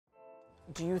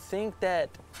Do you think that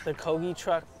the Kogi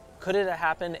truck, could it have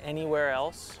happened anywhere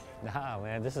else? Nah,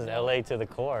 man, this is LA to the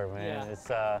core, man. Yeah.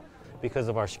 It's because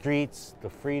of our streets, the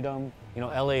freedom. You know,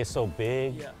 LA is so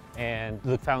big. Yeah. And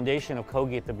the foundation of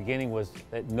Kogi at the beginning was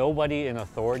that nobody in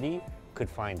authority could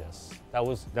find us. That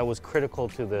was critical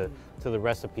to the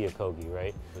recipe of Kogi,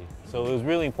 right? So it was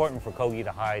really important for Kogi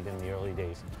to hide in the early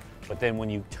days. But then when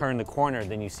you turn the corner,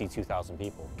 then you see 2,000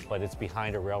 people. But it's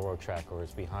behind a railroad track, or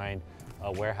it's behind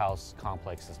a warehouse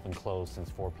complex that's been closed since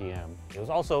 4 p.m. It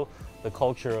was also the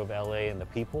culture of LA and the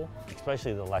people,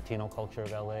 especially the Latino culture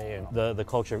of LA, and the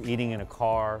culture of eating in a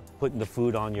car, putting the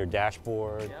food on your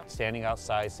dashboard, standing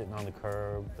outside, sitting on the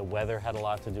curb. The weather had a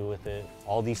lot to do with it.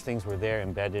 All these things were there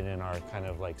embedded in our kind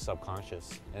of like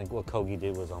subconscious. And what Kogi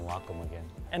did was unlock them again.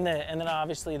 And then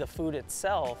obviously the food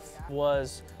itself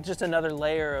was just another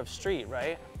layer of street,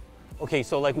 right? Okay,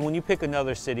 so like when you pick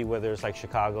another city, whether it's like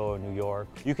Chicago or New York,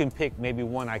 you can pick maybe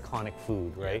one iconic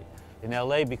food, right? In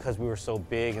LA, because we were so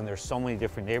big and there's so many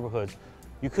different neighborhoods,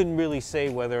 you couldn't really say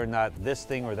whether or not this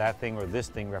thing or that thing or this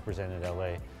thing represented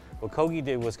LA. What Kogi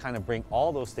did was kind of bring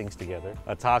all those things together.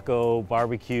 A taco,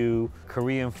 barbecue,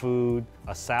 Korean food,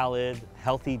 a salad,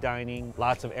 healthy dining,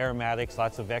 lots of aromatics,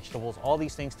 lots of vegetables, all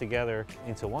these things together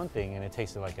into one thing, and it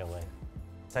tasted like LA.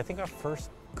 So I think our first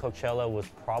Coachella was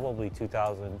probably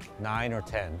 2009 or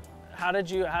 10. How did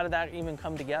that even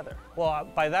come together? Well,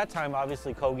 by that time,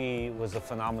 obviously, Kogi was a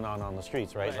phenomenon on the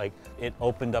streets, right? Like, it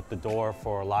opened up the door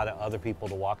for a lot of other people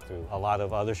to walk through. A lot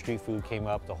of other street food came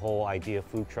up. The whole idea of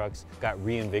food trucks got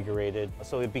reinvigorated.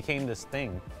 So it became this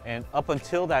thing. And up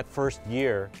until that first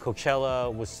year,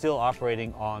 Coachella was still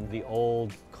operating on the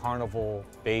old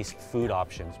carnival-based food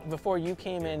options. Before you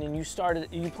came in and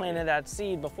you planted that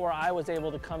seed, before I was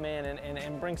able to come in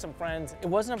and bring some friends, it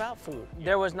wasn't about food.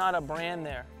 There was not a brand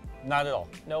there. Not at all.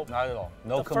 Nope. Not at all.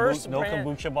 No, no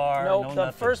kombucha bar. Nope. No The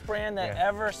nothing. first brand that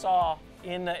ever saw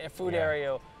in the food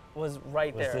area was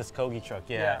right there. Was this Kogi truck,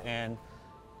 and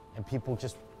people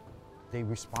just, they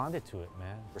responded to it,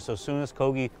 man. So as soon as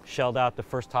Kogi shelled out the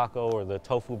first taco or the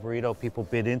tofu burrito, people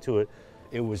bit into it.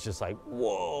 It was just like,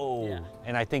 whoa. Yeah.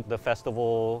 And I think the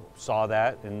festival saw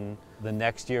that, and the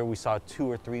next year we saw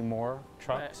 2 or 3 more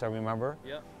trucks, I remember.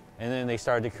 Yep. And then they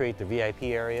started to create the VIP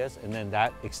areas, and then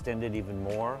that extended even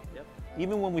more. Yep.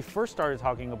 Even when we first started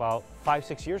talking about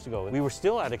 5-6 years ago, we were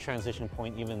still at a transition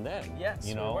point even then. Yes,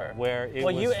 you know, we were. Where it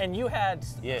well, was, you had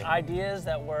ideas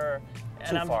that were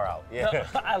too far out. Yeah.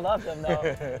 I love them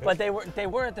though, but they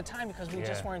were at the time because we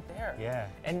just weren't there. Yeah.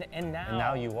 And now. And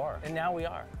now you are. And now we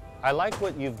are. I like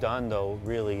what you've done though,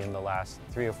 really, in the last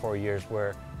 3 or 4 years,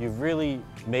 where you've really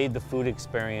made the food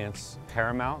experience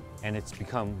paramount, and it's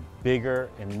become bigger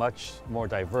and much more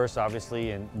diverse,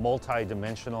 obviously, and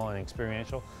multi-dimensional and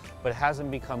experiential, but it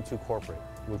hasn't become too corporate,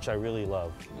 which I really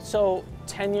love. So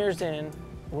 10 years in,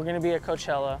 we're gonna be at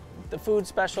Coachella. The food's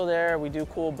special there, we do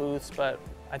cool booths, but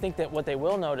I think that what they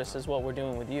will notice is what we're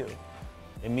doing with you.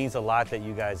 It means a lot that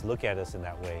you guys look at us in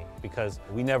that way, because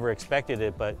we never expected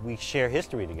it, but we share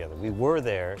history together. We were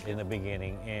there in the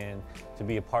beginning, and to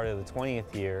be a part of the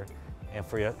 20th year, and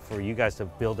for you guys to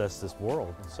build us this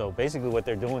world. So basically what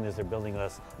they're doing is they're building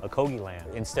us a Kogi land.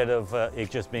 Instead of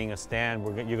it just being a stand,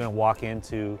 you're gonna walk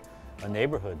into a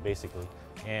neighborhood, basically.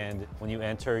 And when you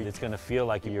enter, it's gonna feel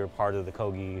like you're a part of the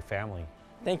Kogi family.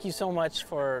 Thank you so much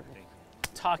for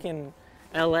talking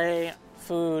LA,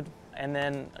 food, and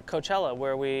then Coachella,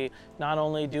 where we not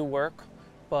only do work,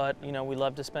 but we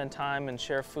love to spend time and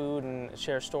share food and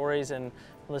share stories and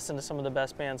listen to some of the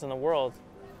best bands in the world.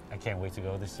 I can't wait to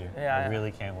go this year. Yeah, I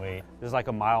really can't wait. There's like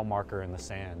a mile marker in the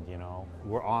sand,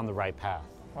 We're on the right path.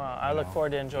 Well, I look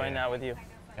forward to enjoying that with you.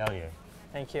 Hell yeah.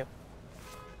 Thank you.